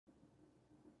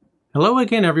Hello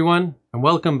again everyone, and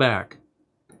welcome back.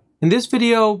 In this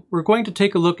video, we're going to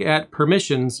take a look at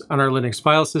permissions on our Linux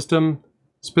file system,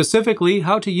 specifically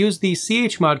how to use the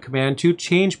chmod command to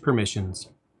change permissions.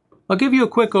 I'll give you a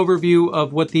quick overview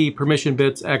of what the permission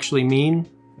bits actually mean,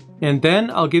 and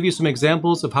then I'll give you some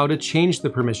examples of how to change the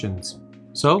permissions.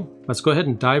 So let's go ahead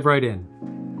and dive right in.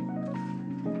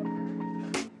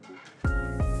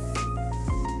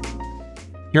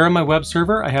 Here on my web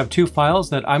server, I have two files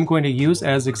that I'm going to use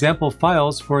as example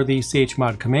files for the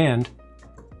chmod command.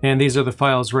 And these are the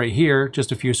files right here,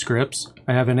 just a few scripts.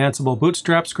 I have an Ansible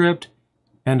bootstrap script,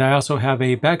 and I also have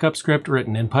a backup script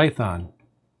written in Python.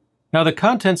 Now the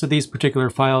contents of these particular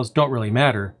files don't really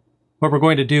matter. What we're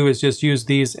going to do is just use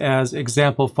these as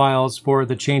example files for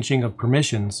the changing of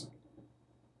permissions.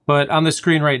 But on the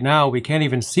screen right now, we can't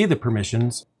even see the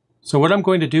permissions. So what I'm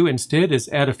going to do instead is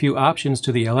add a few options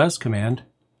to the ls command.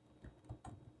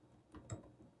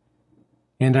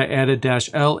 And I added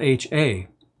 -lha.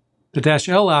 The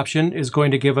 -l option is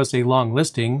going to give us a long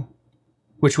listing,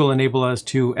 which will enable us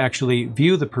to actually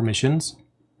view the permissions.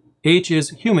 H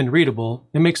is human readable.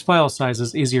 It makes file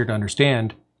sizes easier to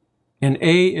understand. And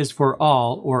A is for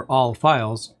all, or all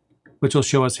files, which will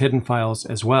show us hidden files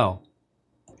as well.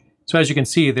 So as you can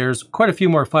see, there's quite a few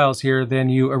more files here than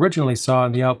you originally saw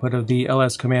in the output of the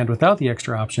ls command without the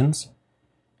extra options.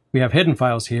 We have hidden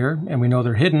files here, and we know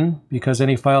they're hidden because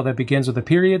any file that begins with a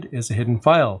period is a hidden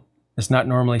file. It's not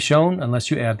normally shown unless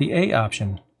you add the A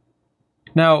option.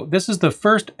 Now, this is the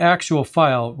first actual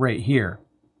file right here.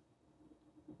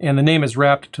 And the name is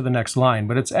wrapped to the next line,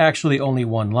 but it's actually only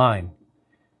one line.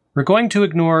 We're going to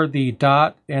ignore the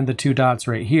dot and the two dots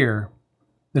right here.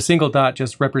 The single dot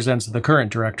just represents the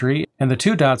current directory, and the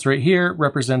two dots right here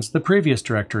represents the previous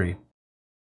directory.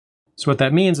 So what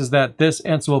that means is that this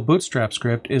Ansible bootstrap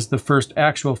script is the first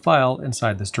actual file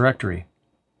inside this directory.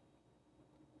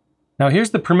 Now here's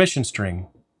the permission string.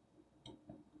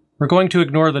 We're going to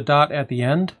ignore the dot at the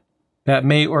end. That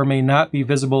may or may not be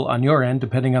visible on your end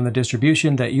depending on the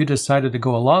distribution that you decided to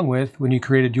go along with when you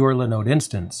created your Linode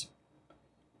instance.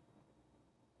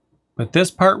 But this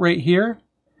part right here,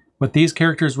 what these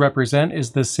characters represent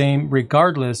is the same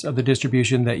regardless of the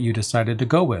distribution that you decided to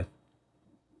go with.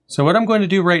 So what I'm going to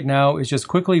do right now is just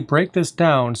quickly break this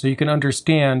down so you can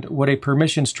understand what a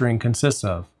permission string consists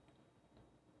of.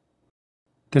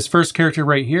 This first character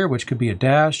right here, which could be a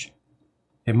dash,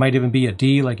 it might even be a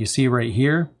D like you see right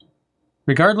here.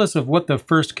 Regardless of what the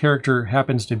first character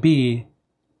happens to be,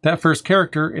 that first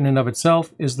character in and of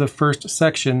itself is the first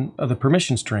section of the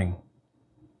permission string.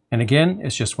 And again,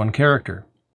 it's just one character.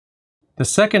 The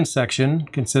second section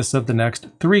consists of the next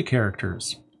three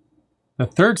characters. The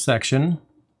third section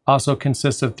also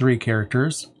consists of three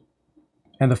characters,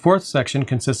 and the fourth section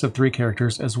consists of three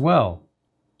characters as well.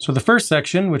 So the first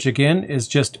section, which again is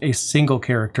just a single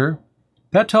character,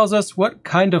 that tells us what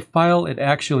kind of file it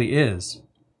actually is.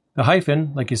 The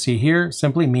hyphen, like you see here,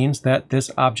 simply means that this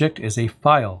object is a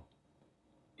file.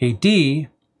 A D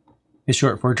is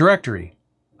short for directory.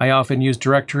 I often use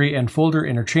directory and folder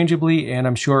interchangeably, and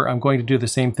I'm sure I'm going to do the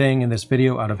same thing in this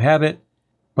video out of habit.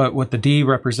 But what the D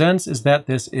represents is that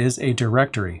this is a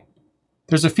directory.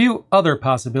 There's a few other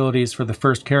possibilities for the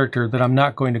first character that I'm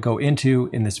not going to go into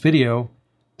in this video.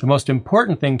 The most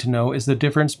important thing to know is the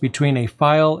difference between a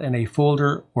file and a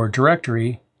folder or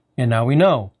directory, and now we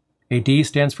know. A D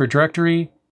stands for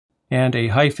directory, and a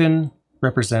hyphen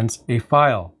represents a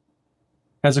file.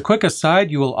 As a quick aside,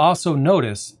 you will also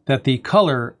notice that the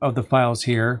color of the files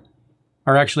here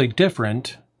are actually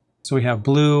different. So we have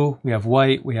blue, we have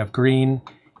white, we have green.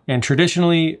 And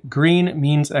traditionally, green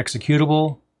means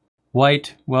executable.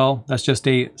 White, well, that's just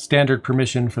a standard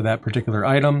permission for that particular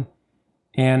item.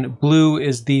 And blue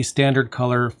is the standard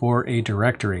color for a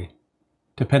directory.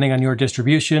 Depending on your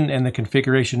distribution and the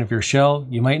configuration of your shell,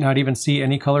 you might not even see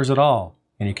any colors at all.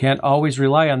 And you can't always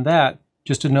rely on that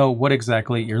just to know what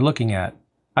exactly you're looking at.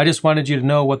 I just wanted you to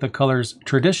know what the colors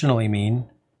traditionally mean.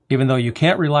 Even though you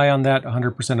can't rely on that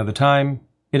 100% of the time,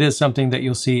 it is something that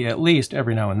you'll see at least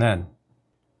every now and then.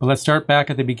 But let's start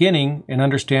back at the beginning and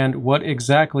understand what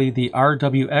exactly the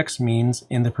RWX means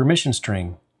in the permission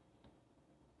string.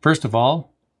 First of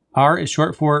all, R is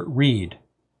short for read.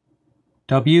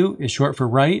 W is short for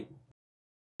write.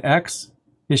 X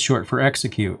is short for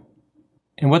execute.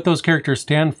 And what those characters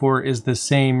stand for is the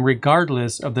same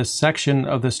regardless of the section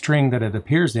of the string that it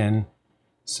appears in.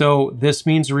 So this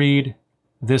means read,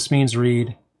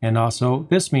 and also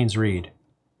this means read.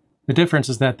 The difference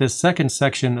is that this second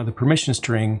section of the permission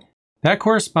string, that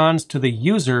corresponds to the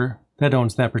user that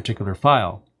owns that particular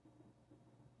file.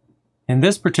 In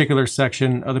this particular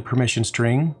section of the permission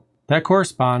string, that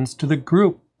corresponds to the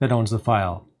group that owns the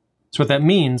file. So what that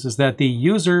means is that the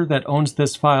user that owns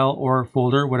this file or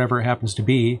folder, whatever it happens to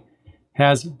be,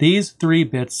 has these 3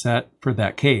 bits set for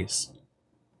that case.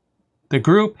 The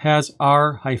group has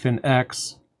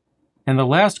r-x, and the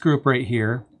last group right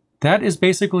here, that is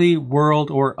basically world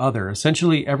or other,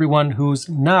 essentially everyone who's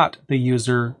not the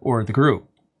user or the group.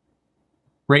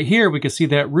 Right here, we can see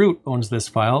that root owns this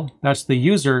file. That's the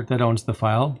user that owns the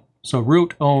file. So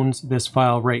root owns this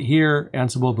file right here,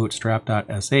 ansible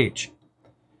bootstrap.sh.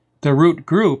 The root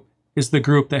group is the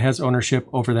group that has ownership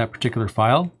over that particular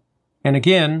file. And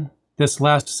again, this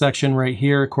last section right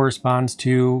here corresponds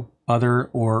to other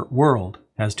or world.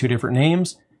 It has 2 different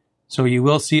names. So you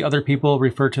will see other people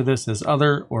refer to this as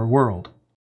other or world.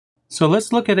 So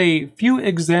let's look at a few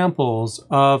examples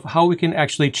of how we can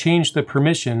actually change the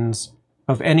permissions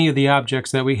of any of the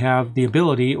objects that we have the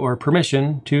ability or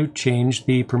permission to change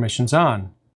the permissions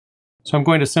on. So I'm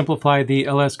going to simplify the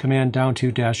ls command down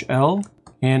to -l,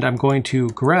 and I'm going to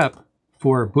grep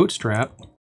for bootstrap.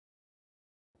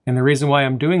 And the reason why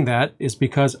I'm doing that is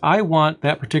because I want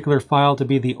that particular file to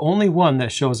be the only one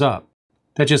that shows up.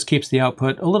 That just keeps the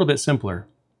output a little bit simpler.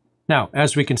 Now,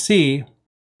 as we can see,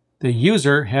 the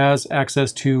user has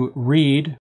access to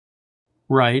read,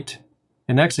 write,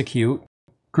 and execute.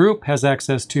 Group has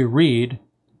access to read,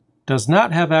 does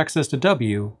not have access to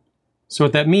W. So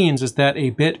what that means is that a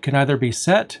bit can either be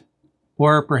set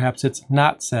or perhaps it's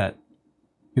not set.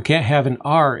 You can't have an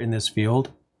R in this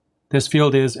field. This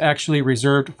field is actually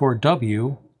reserved for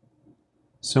W.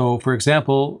 So for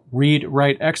example, read,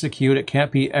 write, execute, it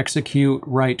can't be execute,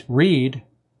 write, read.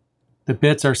 The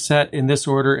bits are set in this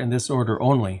order and this order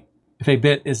only. If a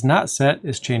bit is not set,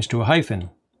 it's changed to a hyphen.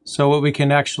 So what we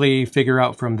can actually figure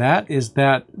out from that is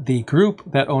that the group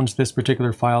that owns this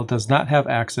particular file does not have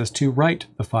access to write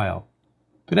the file.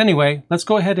 But anyway, let's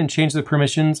go ahead and change the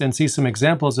permissions and see some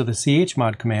examples of the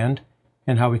chmod command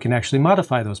and how we can actually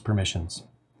modify those permissions.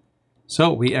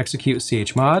 So we execute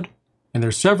chmod, and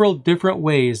there's several different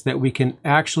ways that we can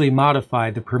actually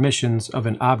modify the permissions of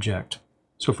an object.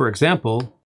 So for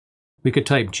example, we could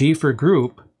type G for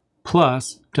group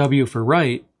plus W for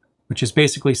write, which is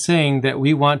basically saying that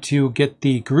we want to get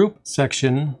the group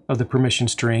section of the permission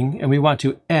string and we want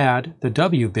to add the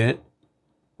W bit,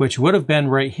 which would have been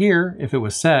right here if it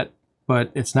was set,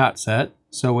 but it's not set.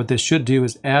 So what this should do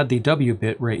is add the W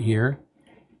bit right here.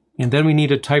 And then we need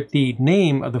to type the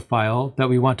name of the file that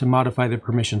we want to modify the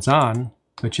permissions on,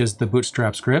 which is the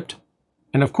bootstrap script.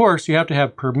 And of course, you have to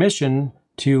have permission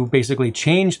to basically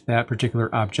change that particular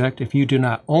object. If you do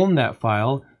not own that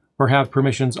file or have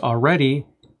permissions already,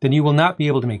 then you will not be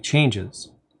able to make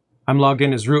changes. I'm logged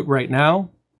in as root right now,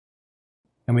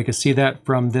 and we can see that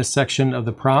from this section of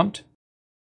the prompt.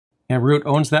 And root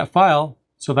owns that file,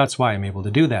 so that's why I'm able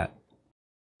to do that.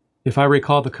 If I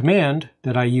recall the command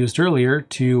that I used earlier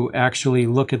to actually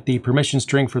look at the permission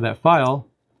string for that file,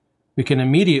 we can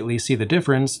immediately see the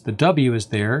difference. The W is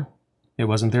there. It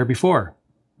wasn't there before.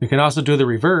 We can also do the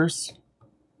reverse.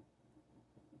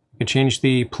 We can change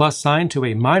the plus sign to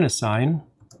a minus sign.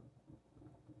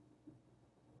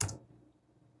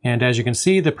 And as you can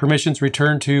see, the permissions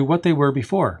return to what they were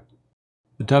before.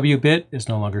 The W bit is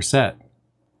no longer set.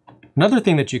 Another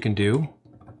thing that you can do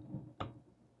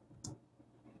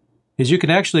is you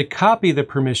can actually copy the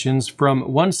permissions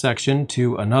from one section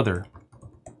to another.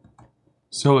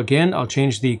 So again, I'll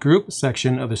change the group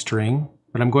section of the string,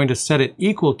 but I'm going to set it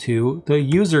equal to the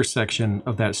user section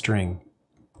of that string.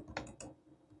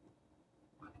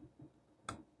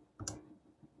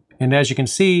 And as you can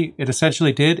see, it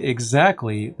essentially did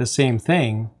exactly the same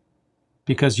thing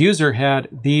because user had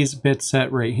these bits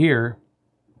set right here,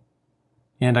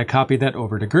 and I copied that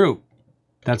over to group.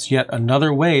 That's yet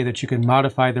another way that you can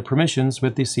modify the permissions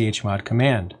with the chmod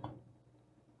command.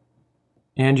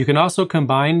 And you can also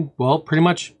combine, well, pretty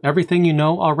much everything you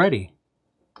know already.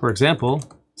 For example,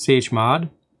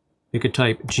 chmod, you could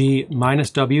type G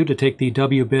minus W to take the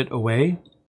W bit away.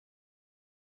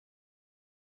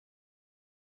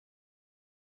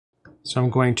 So I'm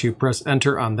going to press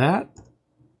enter on that.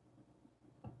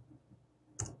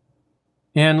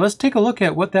 And let's take a look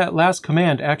at what that last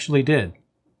command actually did.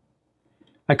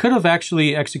 I could have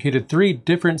actually executed 3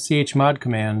 different chmod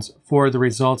commands for the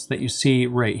results that you see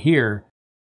right here.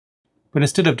 But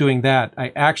instead of doing that,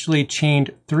 I actually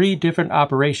chained 3 different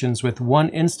operations with one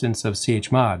instance of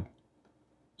chmod.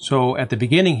 So at the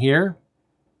beginning here,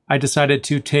 I decided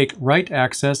to take write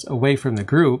access away from the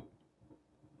group.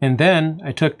 And then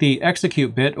I took the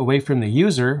execute bit away from the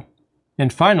user.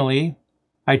 And finally,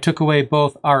 I took away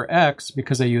both Rx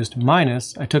because I used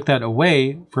minus. I took that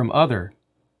away from other.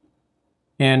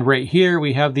 And right here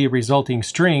we have the resulting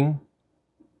string.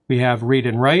 We have read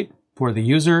and write for the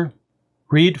user,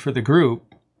 read for the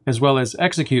group, as well as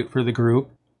execute for the group,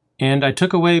 and I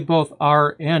took away both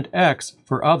R and X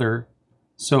for other,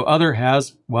 so other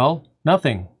has, well,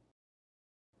 nothing.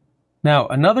 Now,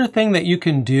 another thing that you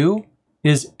can do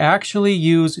is actually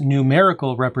use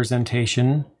numerical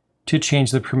representation to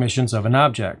change the permissions of an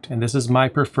object, and this is my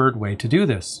preferred way to do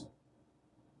this.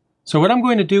 So what I'm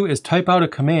going to do is type out a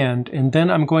command, and then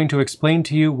I'm going to explain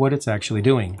to you what it's actually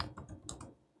doing.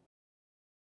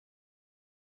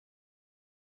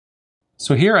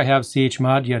 So here I have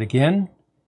chmod yet again,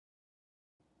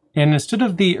 and instead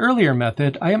of the earlier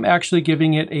method, I am actually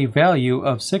giving it a value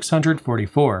of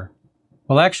 644.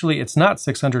 Well, actually, it's not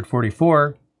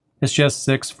 644, it's just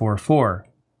 644.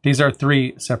 These are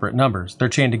three separate numbers. They're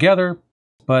chained together,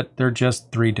 but they're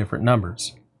just three different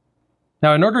numbers.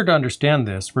 Now, in order to understand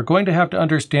this, we're going to have to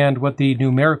understand what the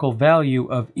numerical value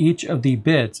of each of the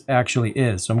bits actually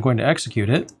is. So I'm going to execute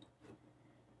it.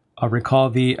 I'll recall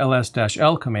the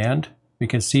ls-l command. We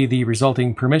can see the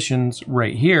resulting permissions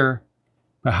right here.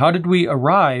 But how did we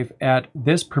arrive at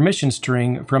this permission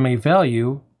string from a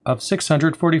value of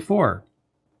 644?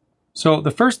 So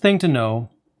the first thing to know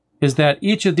is that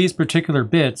each of these particular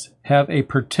bits have a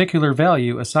particular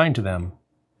value assigned to them.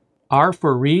 R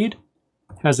for read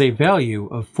has a value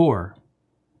of 4.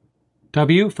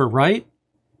 W for write,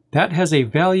 that has a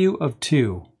value of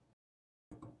 2.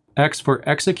 X for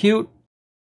execute,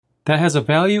 that has a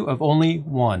value of only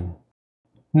 1.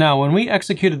 Now, when we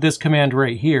executed this command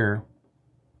right here,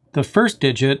 the first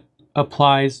digit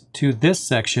applies to this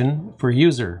section for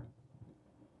user.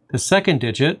 The second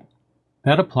digit,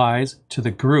 that applies to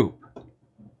the group.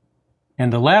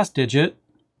 And the last digit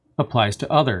applies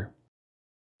to other.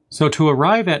 So to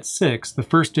arrive at 6, the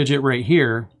first digit right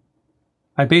here,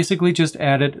 I basically just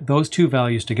added those two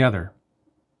values together.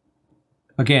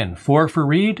 Again, 4 for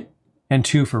read and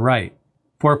 2 for write.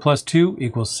 4 plus 2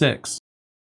 equals 6.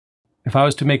 If I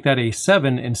was to make that a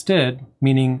 7 instead,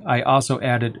 meaning I also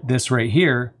added this right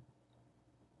here,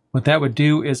 what that would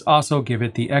do is also give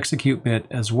it the execute bit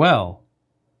as well.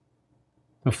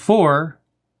 The 4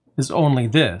 is only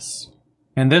this,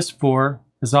 and this 4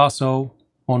 is also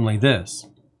only this.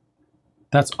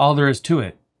 That's all there is to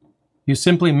it. You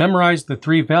simply memorize the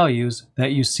three values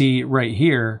that you see right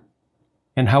here,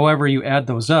 and however you add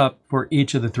those up for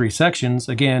each of the three sections,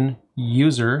 again,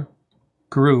 user,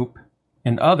 group,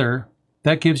 and other,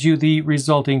 that gives you the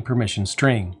resulting permission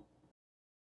string.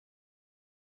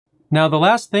 Now, the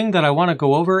last thing that I want to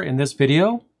go over in this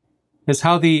video is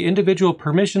how the individual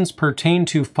permissions pertain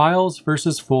to files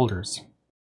versus folders.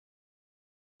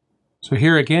 So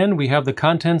here again, we have the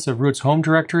contents of root's home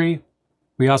directory.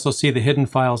 We also see the hidden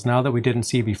files now that we didn't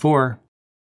see before.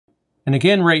 And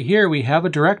again, right here, we have a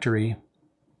directory,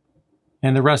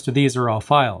 and the rest of these are all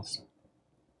files.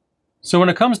 So when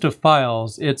it comes to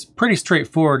files, it's pretty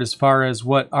straightforward as far as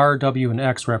what R, W, and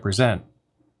X represent.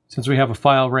 Since we have a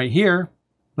file right here,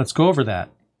 let's go over that.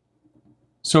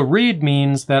 So read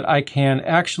means that I can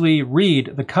actually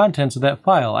read the contents of that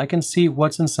file. I can see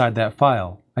what's inside that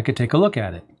file. I could take a look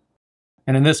at it.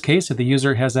 And in this case, if the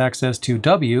user has access to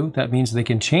W, that means they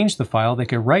can change the file, they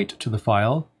can write to the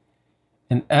file.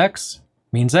 And X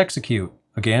means execute.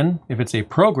 Again, if it's a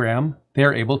program,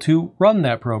 they're able to run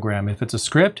that program. If it's a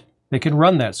script, they can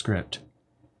run that script.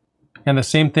 And the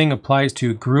same thing applies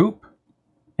to group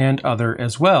and other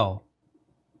as well.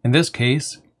 In this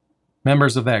case,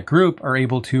 members of that group are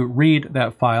able to read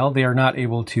that file. They are not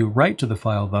able to write to the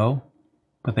file though,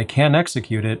 but they can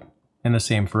execute it, and the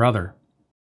same for other.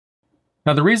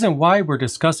 Now the reason why we're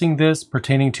discussing this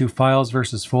pertaining to files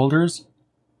versus folders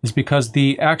is because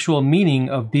the actual meaning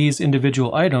of these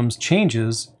individual items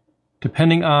changes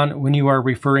depending on when you are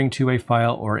referring to a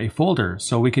file or a folder.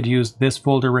 So we could use this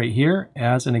folder right here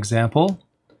as an example.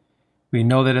 We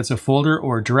know that it's a folder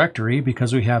or directory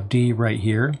because we have D right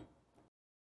here.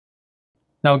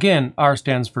 Now again, R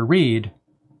stands for read,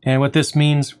 and what this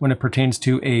means when it pertains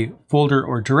to a folder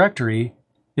or directory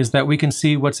is that we can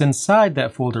see what's inside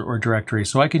that folder or directory.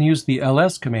 So I can use the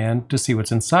ls command to see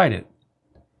what's inside it.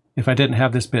 If I didn't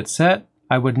have this bit set,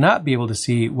 I would not be able to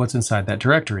see what's inside that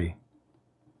directory.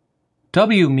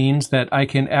 W means that I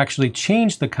can actually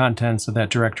change the contents of that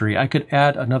directory. I could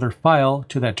add another file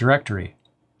to that directory.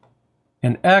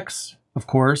 And X, of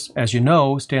course, as you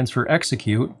know, stands for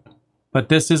execute, but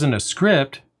this isn't a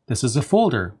script, this is a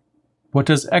folder. What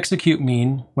does execute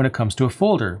mean when it comes to a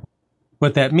folder?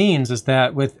 What that means is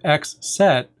that with X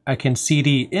set, I can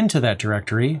cd into that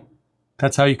directory.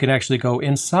 That's how you can actually go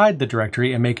inside the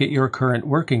directory and make it your current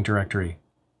working directory.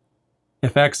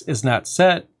 If X is not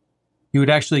set, you would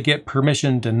actually get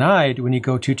permission denied when you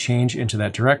go to change into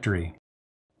that directory.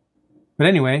 But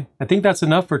anyway, I think that's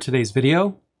enough for today's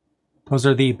video. Those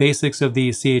are the basics of the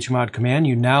chmod command.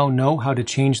 You now know how to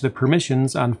change the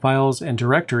permissions on files and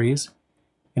directories,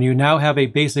 and you now have a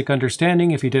basic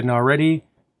understanding, if you didn't already,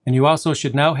 and you also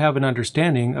should now have an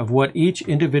understanding of what each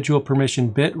individual permission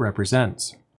bit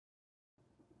represents.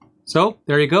 So,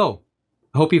 there you go.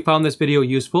 I hope you found this video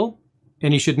useful,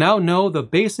 and you should now know the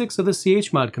basics of the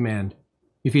chmod command.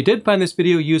 If you did find this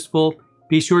video useful,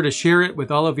 be sure to share it with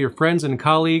all of your friends and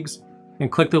colleagues,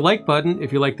 and click the like button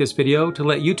if you like this video to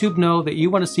let YouTube know that you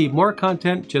want to see more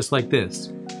content just like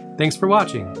this. Thanks for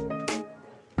watching.